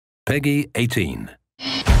PEGI 18.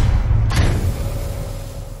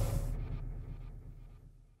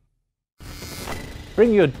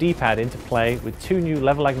 Bring your D-pad into play with two new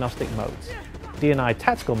level-agnostic modes, DNI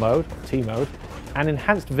Tactical Mode, or T-Mode, and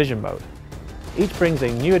Enhanced Vision Mode. Each brings a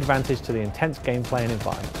new advantage to the intense gameplay and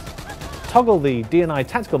environment. Toggle the DNI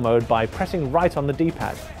Tactical Mode by pressing right on the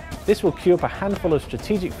D-pad. This will queue up a handful of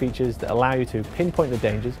strategic features that allow you to pinpoint the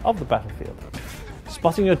dangers of the battlefield.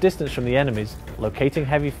 Spotting your distance from the enemies, locating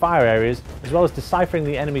heavy fire areas, as well as deciphering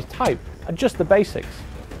the enemy's type are just the basics.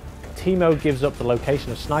 T-Mode gives up the location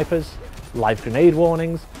of snipers, live grenade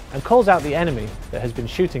warnings, and calls out the enemy that has been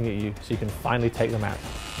shooting at you so you can finally take them out.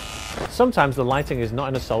 Sometimes the lighting is not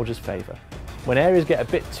in a soldier's favour. When areas get a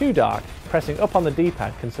bit too dark, pressing up on the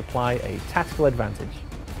D-pad can supply a tactical advantage.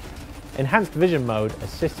 Enhanced Vision Mode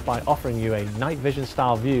assists by offering you a night vision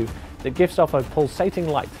style view that gives off a pulsating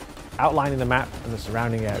light, outlining the map and the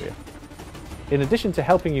surrounding area. In addition to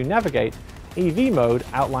helping you navigate, EV Mode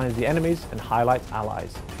outlines the enemies and highlights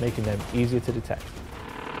allies, making them easier to detect.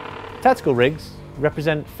 Tactical rigs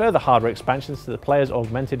represent further hardware expansions to the player's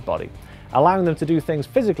augmented body, allowing them to do things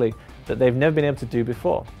physically that they've never been able to do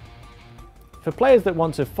before. For players that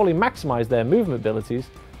want to fully maximize their movement abilities,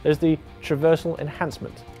 there's the Traversal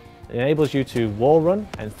Enhancement. It enables you to wall run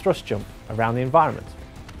and thrust jump around the environment.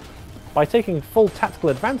 By taking full tactical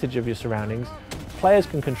advantage of your surroundings, players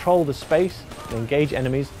can control the space and engage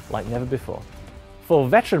enemies like never before. For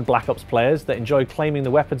veteran Black Ops players that enjoy claiming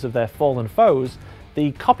the weapons of their fallen foes,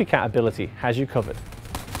 the Copycat ability has you covered.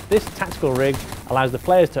 This tactical rig allows the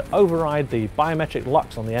players to override the biometric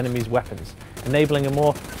locks on the enemy's weapons, enabling a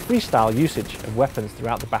more freestyle usage of weapons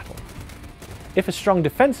throughout the battle. If a strong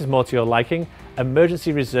defense is more to your liking,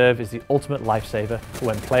 Emergency Reserve is the ultimate lifesaver for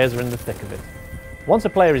when players are in the thick of it. Once a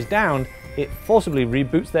player is downed, it forcibly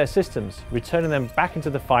reboots their systems, returning them back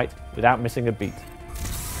into the fight without missing a beat.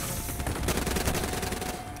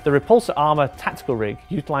 The Repulsor Armor Tactical Rig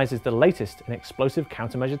utilizes the latest in explosive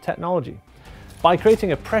countermeasure technology. By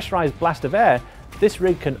creating a pressurized blast of air, this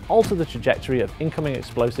rig can alter the trajectory of incoming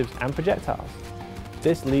explosives and projectiles.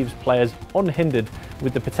 This leaves players unhindered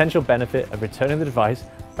with the potential benefit of returning the device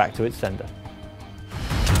back to its sender.